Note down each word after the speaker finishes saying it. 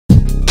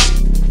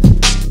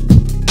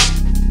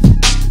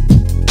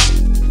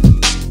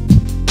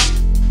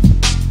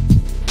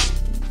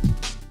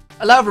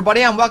Hello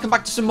everybody and welcome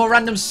back to some more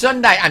Random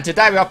Sunday, and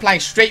today we are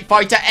playing Street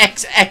Fighter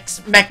X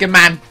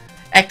Megaman.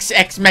 X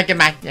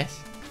Megaman,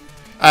 yes.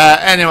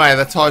 Anyway,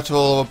 the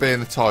title will be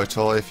in the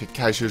title, if in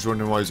case you was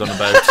wondering what he's on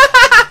about.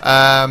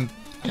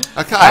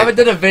 Okay. I haven't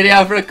done a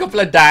video for a couple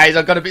of days.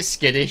 I've got a bit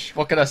skittish.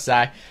 What can I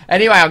say?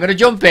 Anyway, I'm going to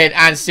jump in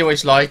and see what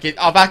it's like.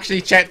 I've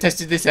actually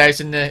tested this out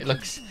and it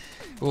looks...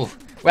 Ooh,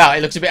 well,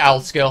 it looks a bit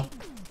old school.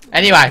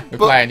 Anyway, we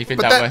play anything,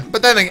 don't we?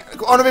 But then, I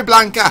want to be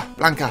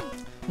Blanca.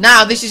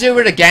 Now, this is who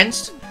we're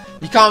against.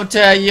 You can't,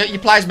 you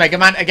play as Mega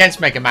Man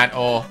against Mega Man,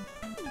 or,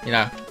 you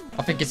know,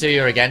 I think it's who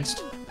you're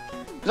against.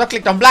 Because I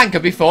clicked on Blanca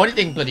before and it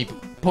didn't bloody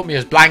put me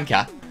as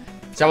Blanca.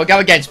 So we'll go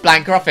against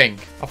Blanca, I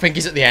think. I think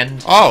he's at the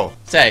end. Oh.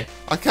 See?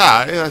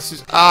 Okay, this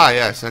is... Ah,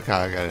 yes, okay,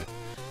 I get it.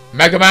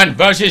 Mega Man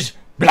versus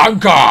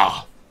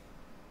Blanca.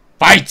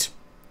 Fight!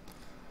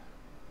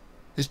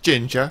 It's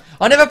Ginger.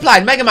 I never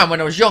played Mega Man when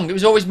I was young. It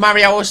was always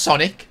Mario or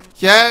Sonic.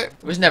 Yeah.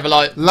 It was never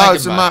like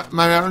loads Mega Man. of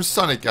Mario and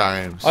Sonic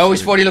games. I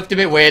always thought he looked a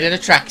bit weird in a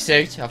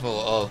tracksuit. I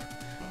thought, oh,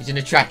 he's in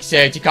a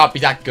tracksuit. He can't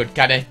be that good,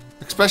 can he?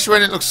 Especially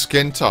when it looks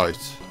skin tight.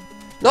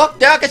 Look,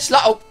 there I get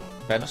slide. Oh,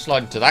 better not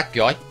slide into that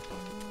guy.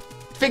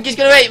 Think he's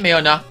going to eat me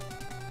or not?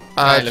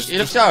 No, he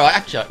looks alright,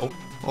 actually. Oh.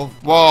 Oh,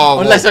 whoa.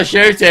 Unless I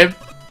shoot him.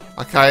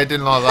 Okay, I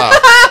didn't like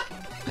that.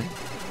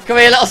 Come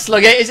here, little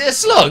sluggy. Is it a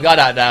slug? I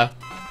don't know.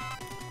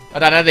 I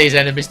don't know these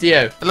enemies, do you?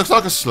 It looks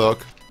like a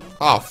slug.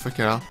 Oh, freaking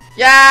hell.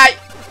 Yay!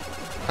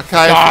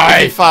 Okay,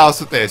 if he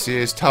fails at this, he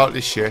is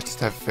totally shit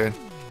at everything.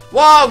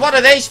 Whoa, what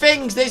are these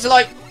things? These are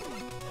like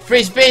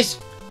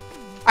frisbees.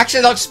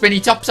 Actually, like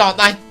spinny tops, aren't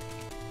they?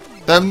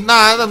 Them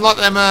like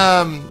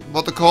them,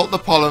 what they call it, the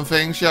pollen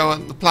things, you know,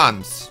 and the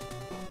plants.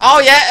 Oh,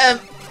 yeah,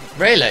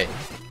 really?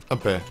 A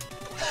bit.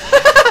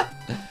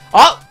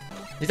 Oh,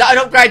 is that an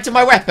upgrade to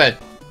my weapon?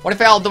 What if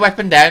I hold the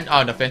weapon down?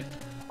 Oh, nothing.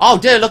 Oh,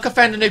 dude, look, I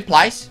found a new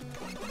place.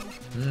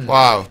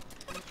 Wow.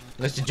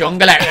 There's the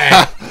jungle out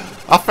there.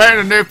 I found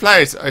a new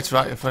place. It's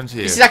right in front of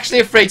you. This is actually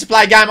a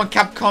free-to-play game on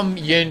Capcom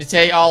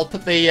Unity. I'll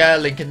put the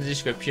link in the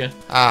description.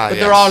 Ah, but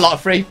yes. there are a lot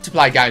of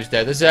free-to-play games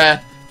there. There's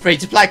a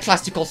free-to-play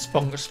classical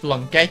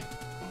Spelunky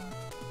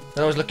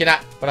that I was looking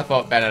at, but I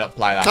thought better not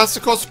play that.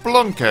 Classical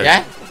Spelunky?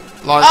 Yeah?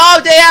 Like,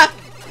 oh, dear!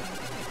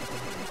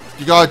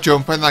 You gotta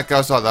jump and that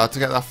goes like that to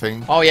get that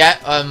thing. Oh, yeah,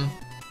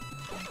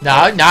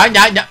 No.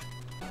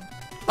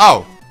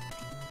 Oh.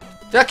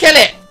 Did I kill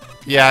it?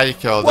 Yeah, you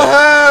killed it.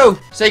 Woohoo!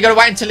 So you gotta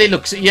wait until he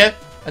looks at you,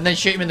 and then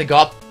shoot him in the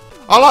gob.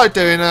 I like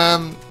doing,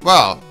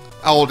 well,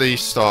 oldie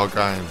style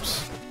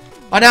games.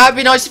 I know, it'd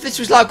be nice if this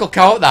was local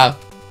co-op, though.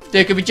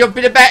 Dude, could we jump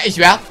in a bit as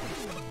well?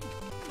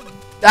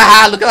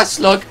 Aha, look at that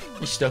slug.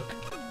 He's stuck.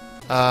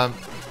 I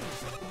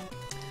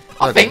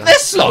think they're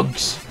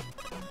slugs.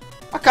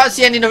 I can't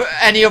see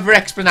any other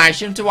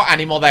explanation to what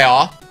animal they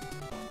are.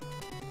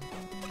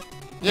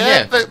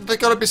 Yeah, they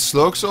gotta be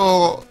slugs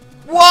or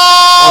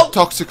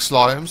toxic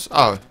slimes.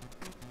 Oh.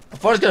 I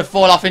thought I was going to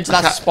fall off into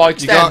that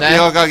spikes down there. You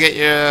gotta go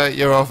get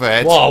your other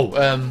head.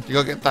 Whoa, You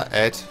gotta get that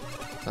head.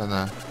 I don't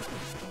know.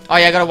 Oh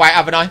yeah, I gotta wait,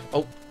 haven't I?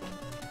 Oh.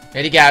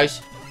 Here he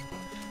goes.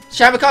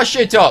 Shame I can't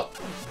shoot up.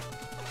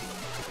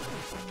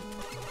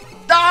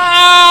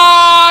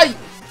 Die!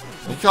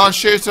 You can't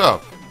shoot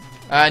up?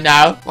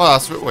 No. Well,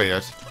 that's a bit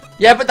weird.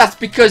 Yeah, but that's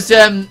because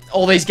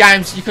all these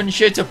games you couldn't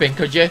shoot up in,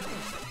 could you?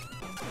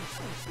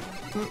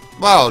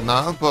 Well,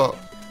 no, but...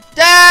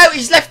 No,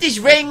 he's left his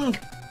ring.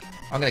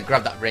 I'm going to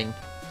grab that ring.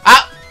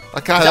 Ah!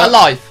 Okay, is that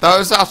alive? That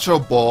was the actual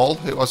ball.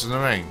 It wasn't a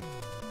ring.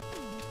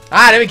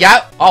 Ah, there we go.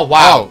 Oh,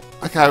 wow.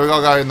 Oh, okay, we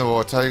gotta go in the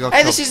water.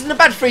 Hey, this isn't a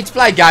bad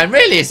free-to-play game,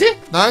 really, is it?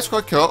 No, it's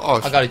quite cool.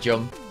 Oh, I gotta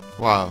jump.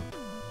 Wow.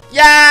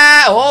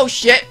 Yeah! Oh,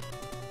 shit.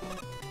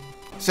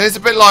 So it's a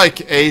bit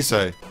like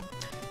easy.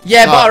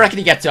 Yeah, but I reckon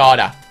it gets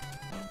harder.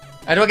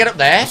 How do I get up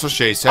there? That's what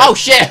she said. Oh,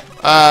 shit!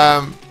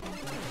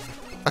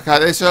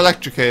 Okay, these are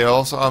electric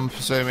eels, I'm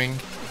presuming.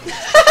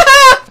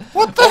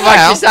 What the hell? What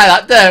makes you say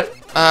that, dude?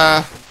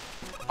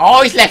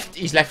 Oh,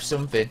 he's left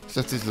something. Is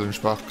that his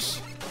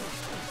lunchbox?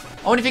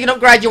 I wonder if you can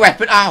upgrade your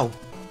weapon. Ow.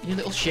 You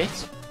little shit.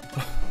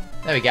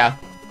 There we go.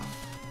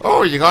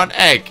 Oh, you got an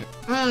egg.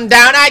 Down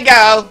I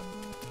go.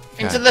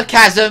 Into the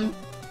chasm.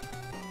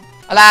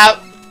 Hello.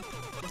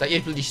 Is that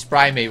you bloody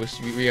spray me with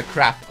your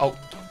crap? Oh.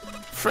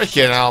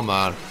 Freaking hell,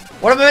 man.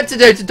 What am I meant to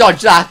do to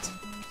dodge that?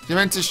 You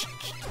meant to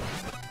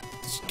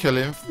kill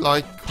him,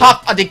 like...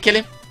 Pop! I did kill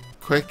him.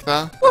 Quick,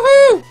 there.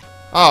 Woohoo!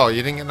 Oh,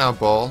 you didn't get no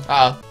ball.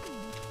 Uh oh.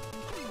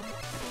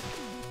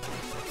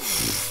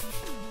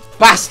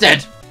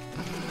 Bastard!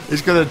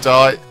 He's gonna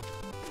die.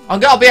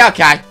 I'll be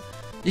okay.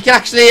 You can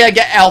actually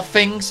get elf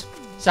things.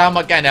 So I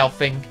might get an elf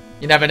thing.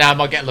 You never know, I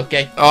might get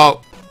lucky.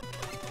 Oh.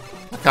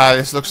 Okay,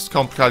 this looks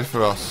complicated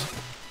for us.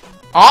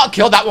 Oh,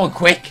 killed that one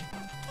quick.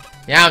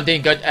 Yeah, I'm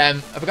doing good.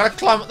 Have I got to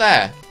climb up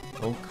there?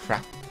 Oh,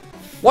 crap.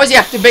 Why does he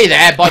have to be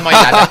there by my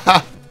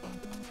ladder?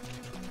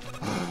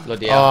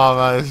 Bloody hell. Oh,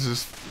 man, this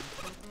is...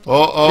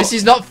 Oh. This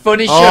is not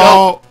funny, shut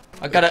up.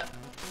 I gotta...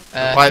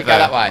 Right go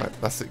that way.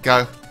 Right, that's it,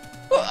 go.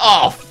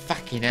 Oh,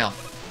 fucking hell.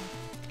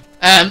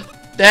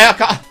 There, I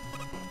can't...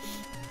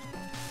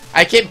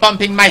 I keep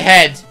bumping my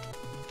head.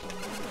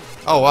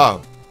 Oh,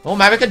 wow. Oh,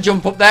 maybe I can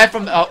jump up there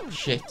from... Oh,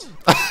 shit.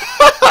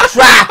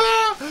 Crap!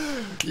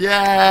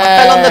 Yeah.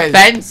 I fell on the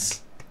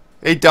fence.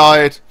 He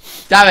died.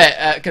 Damn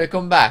it. Can I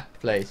come back,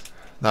 please?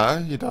 No,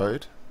 you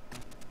died.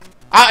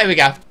 Oh, here we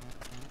go.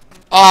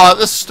 Oh, at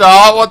the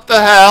start, what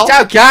the hell? It's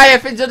okay,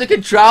 everything's under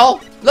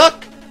control.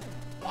 Look,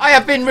 I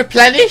have been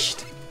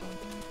replenished.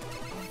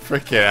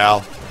 Freaking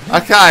hell.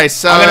 Okay,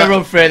 so... I'm going to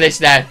run through this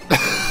now.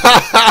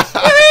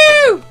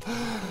 Woo!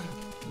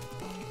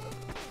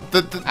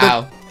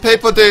 The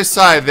people do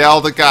say the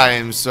older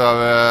games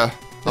are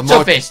the more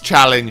toughest.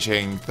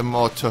 challenging, the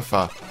more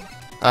tougher.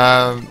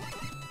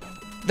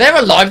 They're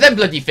alive, them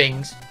bloody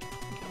things.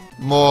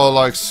 More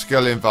like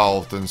skill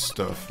involved and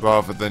stuff,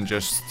 rather than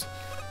just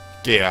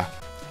gear.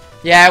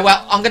 Yeah,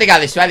 well, I'm going to go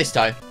this way this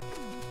time.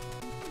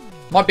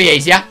 Might be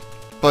easier.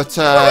 But,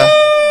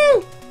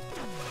 Woo!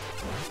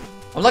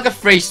 I'm like a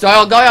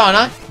freestyle guy, aren't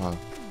I? oh.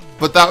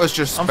 But that was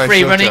just I'm special.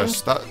 free running.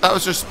 That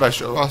was just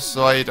special. That's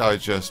why you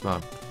died just,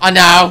 man. I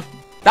know.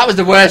 That was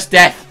the worst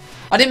death.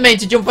 I didn't mean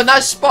to jump on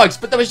those spikes,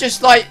 but they was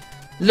just like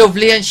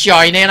lovely and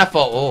shiny, and I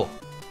thought, oh.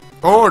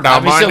 Oh, now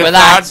Have me mind some if of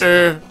that. I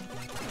do.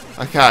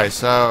 Okay,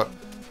 so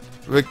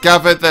we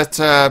gathered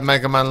that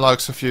Mega Man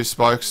likes a few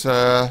spikes.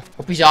 Up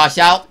his arse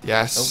out.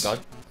 Yes. Oh,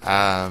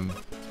 God. Um,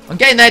 I'm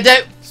getting there,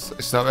 dude.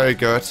 it's not very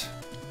good.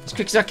 As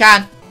quick as I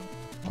can.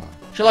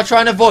 Shall I try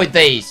and avoid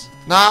these?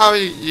 No,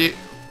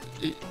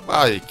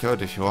 well, you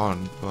could if you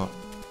want, but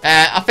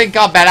I think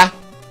I'm better.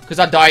 Because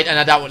I died and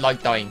I don't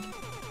like dying.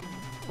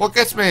 what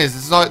gets me is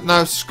there's like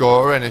no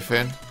score or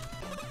anything.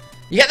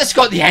 You get the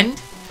score at the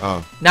end?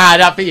 Oh. Nah, I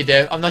don't think you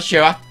do. I'm not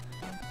sure.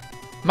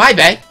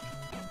 Maybe.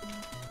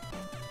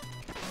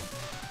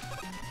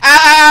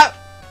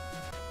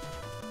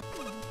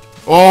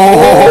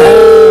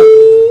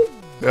 Oh!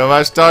 You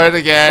almost died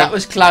again. That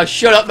was close.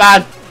 Shut up,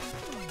 man.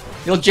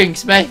 You'll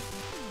jinx me.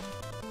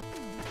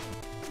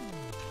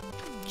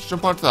 Just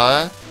jump onto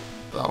that.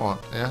 That one,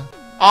 yeah.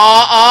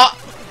 Oh!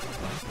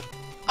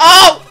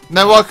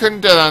 No, I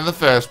couldn't do that in the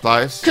first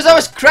place. Because I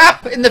was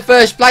crap in the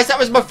first place. That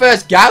was my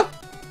first go.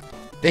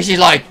 This is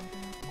like...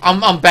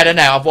 I'm better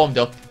now. I've warmed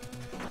up.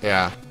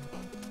 Yeah.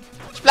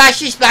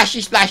 Splashy,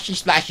 splashy, splashy,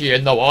 splashy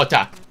in the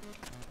water.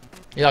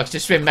 He likes to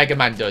swim, Mega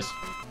Man does.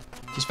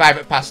 It's his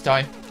favourite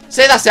pastime.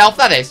 See that self,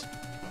 that is.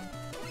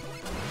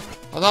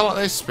 I don't like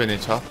these spinny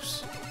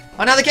tops.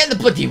 Oh, now they're getting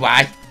the bloody way.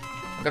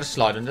 I've got to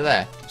slide under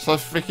there. It's like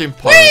freaking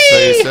pollen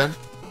season.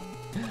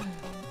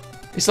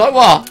 It's like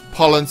what?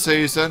 Pollen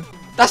season.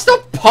 That's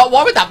not pot.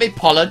 Why would that be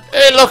pollen?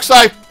 It looks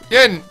like...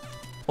 Yeah,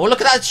 Oh,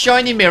 look at that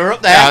shiny mirror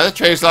up there. yeah, the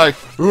tree's like,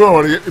 ooh, I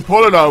want to get the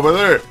pollen over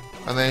there.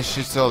 And then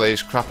she shoots all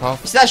these crap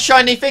off. See that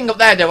shiny thing up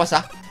there, dude? What's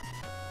that?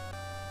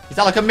 Is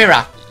that like a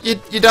mirror? You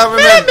don't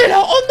remember... Mirror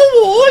on the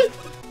wall!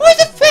 Where's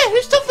the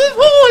fairest of them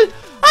all?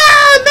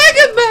 Ah,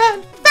 Mega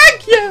Man!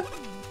 Thank you!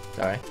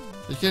 Sorry.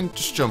 You can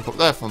just jump up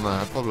there from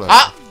there, probably.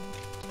 Ah!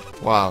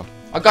 Wow.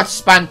 I got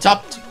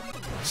span-topped.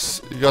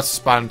 You got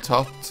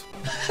span-topped.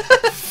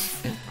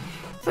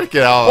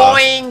 Freaking hell,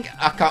 man. Boing!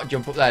 I can't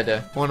jump up there,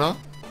 dude. Why not?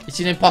 It's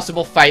an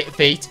impossible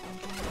feat.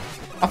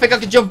 I think I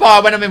can jump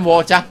high when I'm in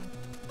water.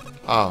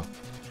 Oh.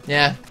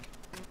 Yeah.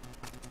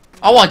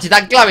 I wanted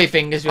that glowy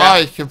thing as well. Oh,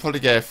 you can probably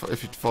get it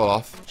if you fall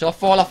off. Shall I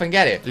fall off and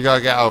get it? You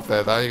gotta get over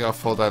there, though. You gotta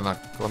fall down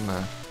that one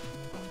there.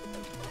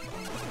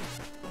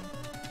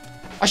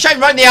 I shot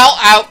him right in the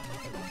out.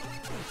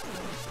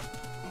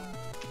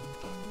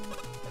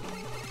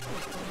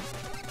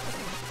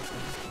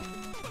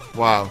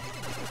 Wow.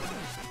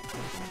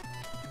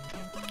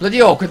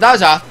 Bloody awkward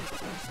those are.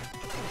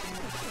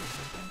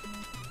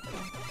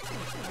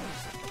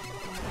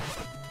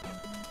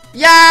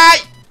 Yay!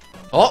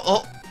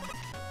 Oh.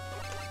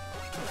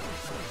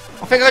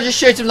 I think I can just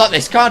shoot him like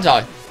this, can't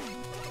I?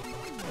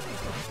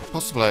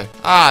 Possibly.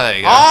 Ah, there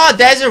you go. Oh,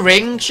 there's a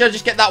ring. Should I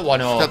just get that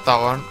one or? Get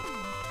that one.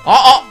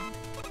 Oh.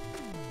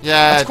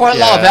 Yeah. That's quite a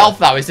lot of health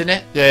though, isn't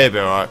it? Yeah, you'll be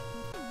alright.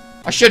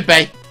 I should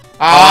be.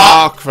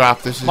 Oh,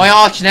 crap. This is... My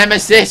arch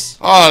nemesis.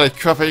 Holy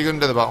crap, are you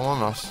gonna do the bottom one,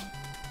 Ross?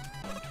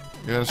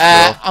 You're gonna screw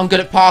up. I'm good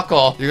at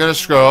parkour. You're gonna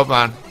screw up,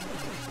 man.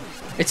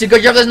 It's a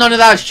good job there's none of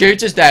those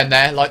shooters down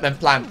there, like them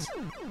plants.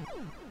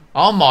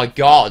 Oh my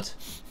god.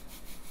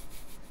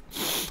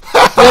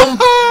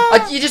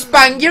 You just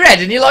bang your head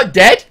and you're like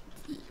dead.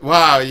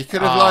 Wow, you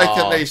could have like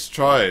at least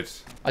tried.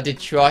 I did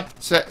try.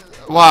 So,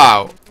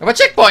 wow. Have I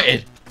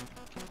checkpointed?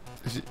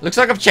 Looks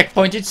like I've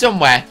checkpointed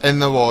somewhere. In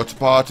the water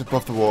part,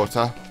 above the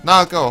water.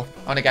 No, go.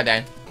 I wanna go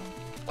down.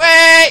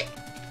 Wait!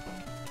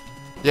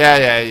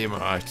 Yeah, you're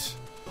right.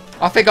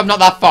 I think I'm not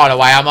that far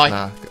away, am I?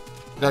 Nah,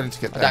 you don't need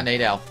to get I there. don't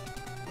need help.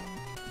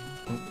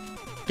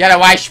 Get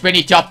away,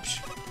 spinny tops.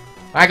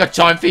 I ain't got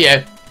time for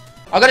you.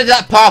 I gotta do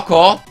that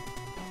parkour.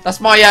 That's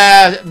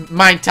my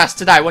main task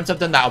today. Once I've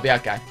done that, I'll be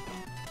okay.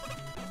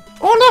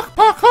 Oh look,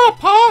 parkour,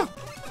 pa!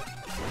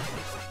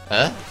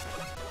 Huh?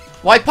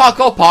 Why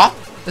parkour, pa?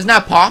 There's no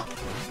pa.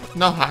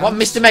 No hands. What,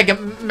 Mr.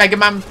 Mega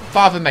Man,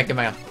 Father Mega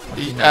Man?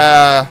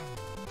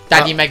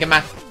 Daddy Mega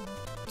Man?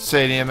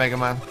 Senior Mega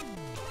Man.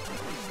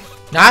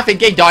 No, I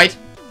think he died.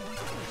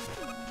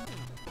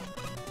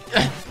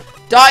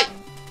 Die!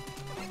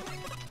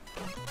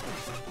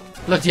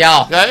 Bloody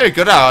hell. Yeah, you're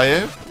good, are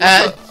you?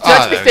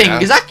 Touch me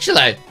fingers,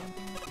 actually.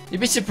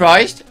 You'd be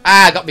surprised.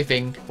 Ah, I got me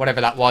thing.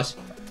 Whatever that was.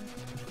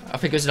 I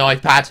think it was an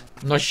iPad.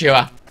 I'm not sure.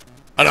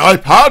 An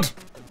iPad?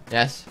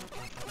 Yes.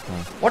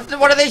 What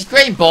are these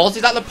green balls?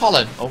 Is that the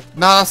pollen? Oh.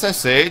 No, that's their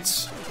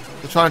seeds.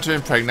 They're trying to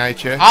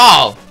impregnate you.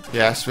 Oh.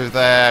 Yes, with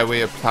their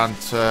weird plant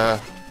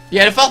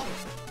Beautiful.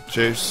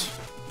 juice.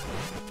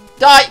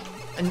 Die.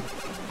 And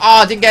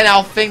I didn't get an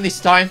elf thing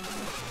this time.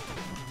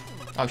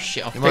 Oh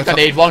shit! I think I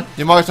need one.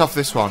 You might off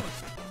this one.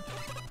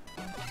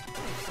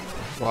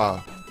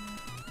 Wow.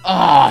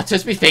 Oh,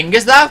 touch me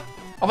fingers though.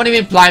 I've only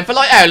been playing for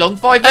like how long?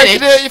 5 Hey, minutes. you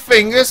do your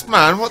fingers,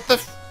 man. What the?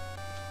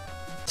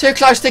 Too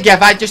close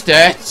together, it just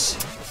hurts.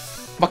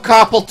 My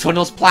carpal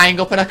tunnel's playing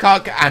up and I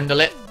can't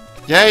handle it.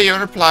 Yeah, you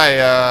wanna play?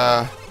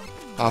 I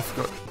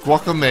forgot.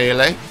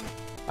 Guacamole.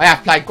 I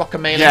have played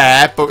Guacamole.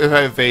 Yeah, but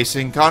without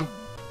V-Sync on.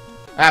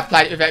 I have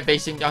played it without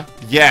V-Sync on.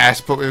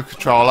 Yes, but with a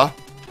controller.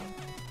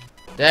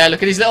 There,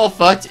 look at his little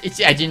foot. It's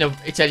edging up.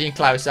 It's edging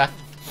closer.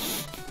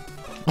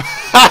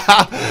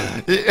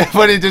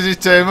 When he does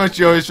it too much,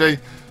 you always think,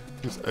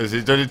 has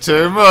he done it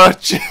too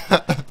much?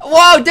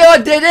 Whoa, dude, I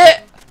did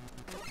it!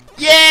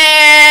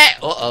 Yeah!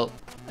 Uh-oh.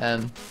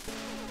 Okay.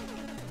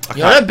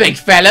 You're a big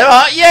fella,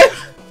 aren't you?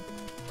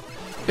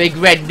 Big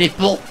red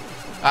nipple.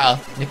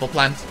 Uh-oh, nipple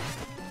plant.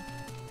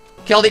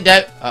 Killed it,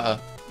 dude. Uh-oh.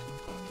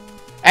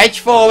 Edge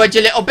forward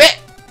a little bit.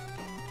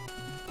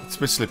 It's a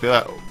bit slippy,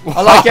 that.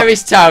 I like how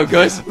his toe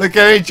goes. Look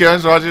how he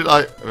jumps, watching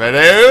like,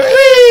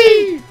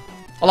 ready?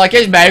 I like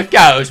his mouth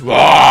goes. Whoa!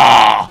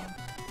 I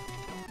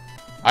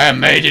have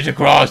made it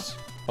across.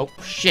 Oh,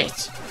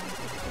 shit.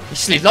 He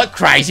slid like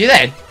crazy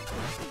then.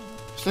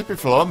 Slippy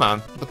floor,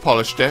 man. They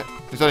polished it.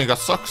 He's only got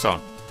socks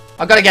on.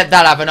 I've got to get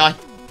that, haven't I?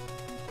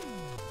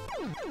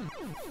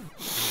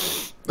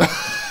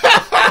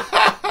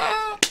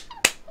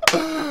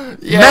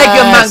 Yes.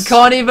 Mega Man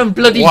can't even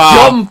bloody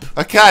jump.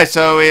 Okay,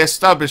 so we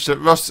established that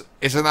Russ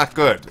isn't that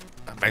good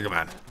at Mega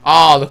Man.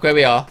 Oh, look where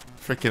we are.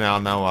 Freaking hell,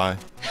 no way.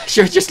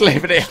 Should we just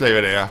leave it here? Just leave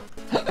it here.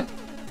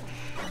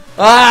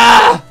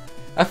 Ah!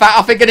 In fact,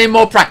 I think I need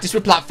more practice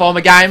with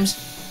platformer games.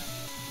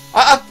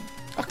 I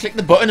clicked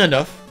the button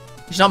enough.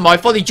 It's not my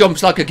fault he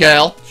jumps like a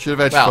girl. Should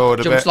have edged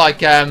forward a jumps bit. like,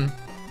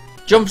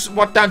 jumps,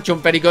 what, don't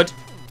jump very good.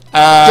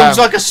 Jumps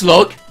like a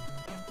slug.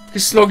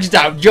 Because slugs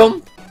don't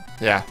jump.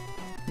 Yeah.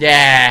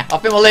 Yeah, I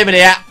think we'll leave it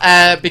here,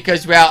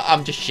 because, well,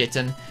 I'm just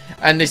shitting.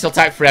 And this will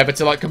take forever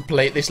to, like,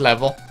 complete this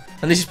level.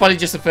 And this is probably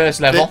just the first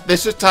level.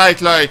 This would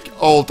take, like,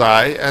 all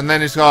day, and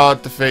then it's got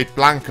to defeat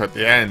Blanca at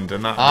the end,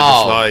 and that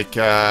just, like,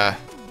 I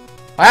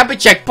have the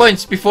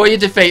checkpoints before you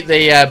defeat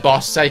the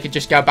boss, so you can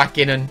just go back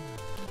in and...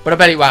 But I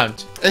bet it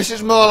won't. This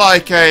is more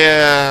like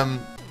a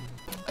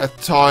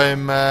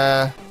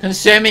time,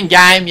 Consuming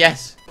game,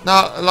 yes.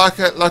 No, like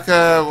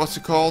a, what's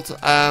it called?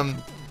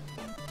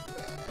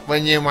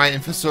 When you're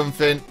waiting for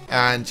something,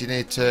 and you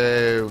need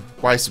to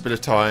waste a bit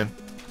of time.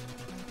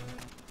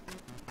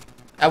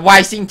 A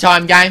wasting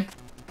time game.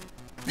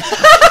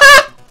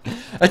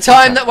 A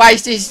time that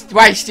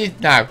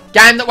wasted. No,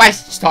 game that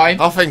wastes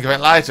time. I'll think of it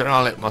later, and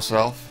I'll hit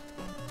myself.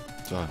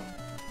 So.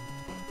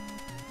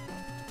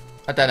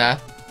 I don't know.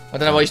 I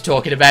don't know what he's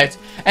talking about.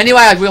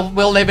 Anyway,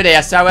 we'll leave it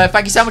here. So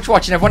thank you so much for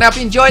watching, everyone. I hope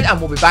you enjoyed, and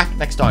we'll be back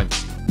next time.